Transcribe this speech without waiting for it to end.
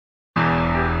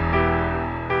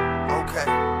Okay.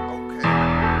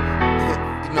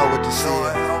 You know what this is.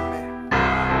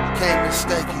 Can't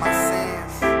mistake it.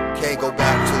 Can't go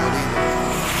back to it either.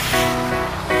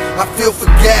 I feel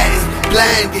forgotten,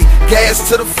 blinded, gas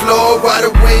to the floor while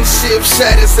the windshield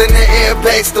shatters and the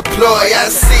airbags deploy. I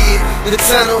see it in the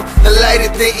tunnel, the light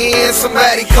at the end.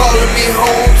 Somebody calling me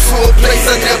home to a place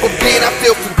I've never been. I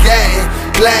feel forgotten,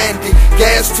 blinded,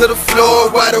 gas to the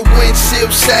floor while the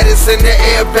windshield shatters and the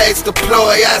airbags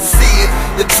deploy. I see it,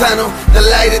 the tunnel, the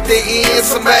light at the end.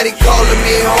 Somebody calling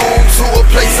me home to a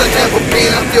place I've never been.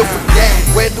 I feel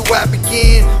forgotten. Where do I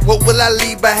begin? What will I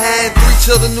leave behind? 3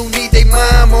 children who need their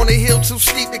mom on a hill too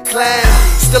steep to climb.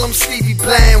 Still I'm Stevie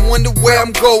blind, wonder where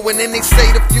I'm going, and they say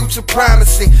the future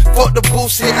promising. Fuck the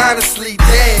bullshit, honestly,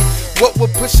 damn. What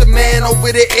would push a man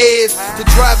over the edge to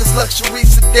drive his luxury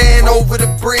sedan over the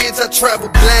bridge? I travel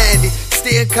blinded,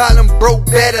 still calling broke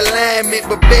bad alignment,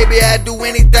 but baby I do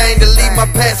anything to leave my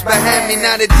past behind me.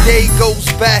 Now the day goes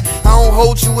by, I don't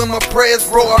hold you in my prayers,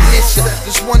 bro, I miss you.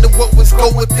 Just wonder what was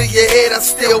going through your head, I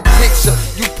still picture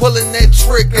you pulling that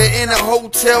trigger in a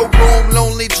hotel room,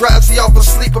 lonely, drowsy off of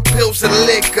sleeping pills and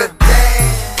liquor.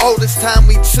 All this time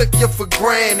we took you for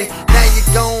granted, now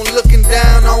you're gone looking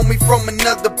down on me from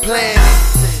another planet.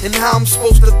 And how I'm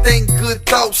supposed to think good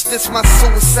thoughts, this my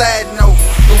suicide note,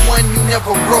 the one you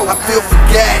never wrote. I feel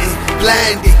forgotten,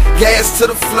 blinded, gas to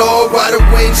the floor while the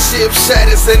windshield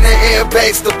shatters and the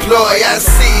airbags deploy. I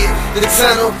see it, the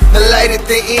tunnel, the light at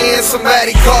the end.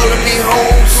 Somebody calling me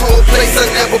home to a place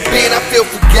I've never been. I feel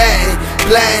forgotten,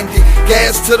 blinded,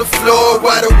 gas to the floor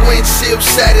while the windshield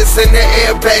shatters and the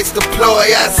airbags deploy.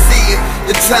 I see it,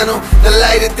 the tunnel, the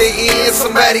light at the end.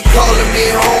 Somebody calling me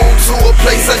home to a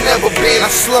place I've never been. I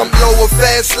slump lower,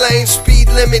 fast lane, speed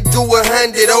limit, do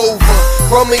 100 over.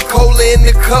 Rum and cola in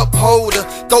the cup holder,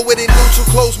 throw it in neutral,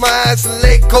 close my eyes and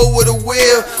let go of the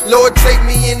wheel. Lord, take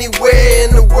me anywhere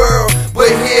in the world, but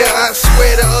here I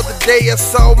swear the other day I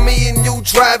saw me and you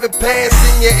driving past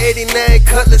in your 89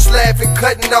 Cutlass, laughing,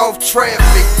 cutting off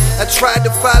traffic. I tried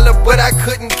to follow but I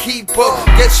couldn't keep up.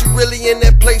 Guess you really in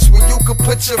that place where you could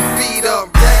put your feet up.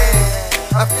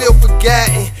 I feel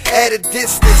forgotten at a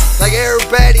distance, like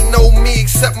everybody know me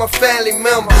except my family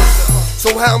members.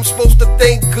 So how I'm supposed to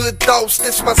think good thoughts?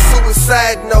 This my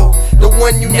suicide note, the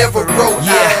one you never wrote.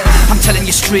 Yeah, I'm telling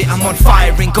you straight, I'm on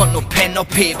fire, ain't got no pen or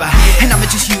paper, and I'ma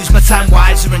just use my time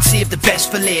wiser and save the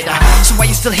best for later. So why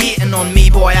you still hating on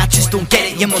me, boy? I just don't get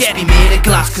it. You must be made of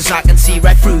glass, cause I can see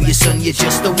right through you, son. You're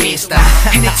just a waster,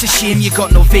 and it's a shame you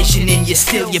got no vision in you.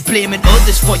 Still you're blaming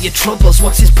others for your troubles.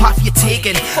 What's this path you're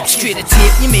taking? Straight to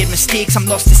tape, you made mistakes, I'm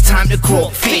lost, it's time to grow.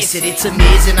 Face it, it's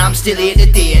amazing, I'm still here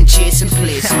today and chasing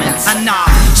placements. And nah,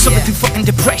 suffering through fucking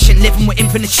depression, living with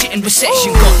infinite shit and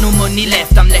recession. Got no money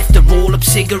left, I'm left to roll up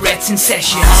cigarettes in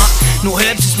sessions. No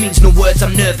herbs, just means no words,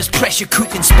 I'm nervous, pressure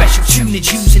cooking, special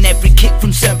tunage, using every kick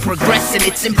from certain progressing.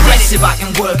 It's impressive, I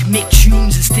can work, make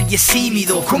tunes and still you see me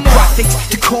though. From graphics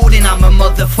to coding, I'm a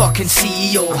motherfucking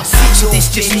CEO. So this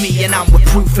just me and I'm with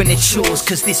proof and it shows,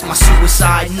 cause this my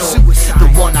suicide note, the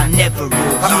one I never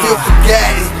wrote. I feel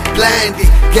forgotten, blinded,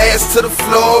 gas to the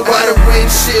floor while the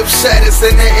windshield shatters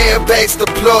and the airbags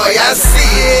deploy. I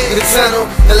see it, the tunnel,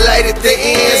 the light at the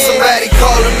end. Somebody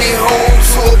calling me home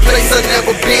to a place I've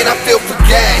never been. I feel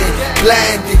forgotten,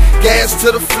 blinded, gas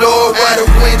to the floor while the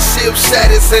windshield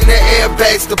shatters and the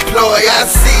airbags deploy. I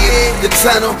see it, the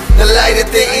tunnel, the light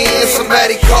at the end.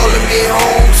 Somebody calling me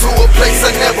home to a place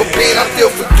I've never been. I feel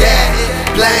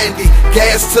forgotten, blinded,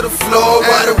 gas to the floor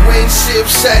while the windshield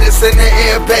shatters and the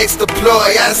airbags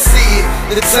deploy. I see it,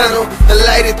 the tunnel, the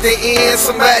light at the end.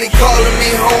 Somebody calling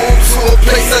me home to a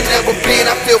place I've never been.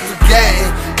 I feel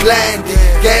forgotten, blinded,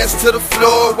 gas to the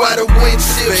floor while the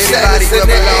windshield shatters and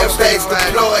the airbags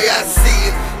deploy. I see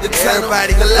it, the tunnel,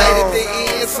 the light at the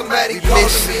end. Somebody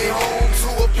calling me home.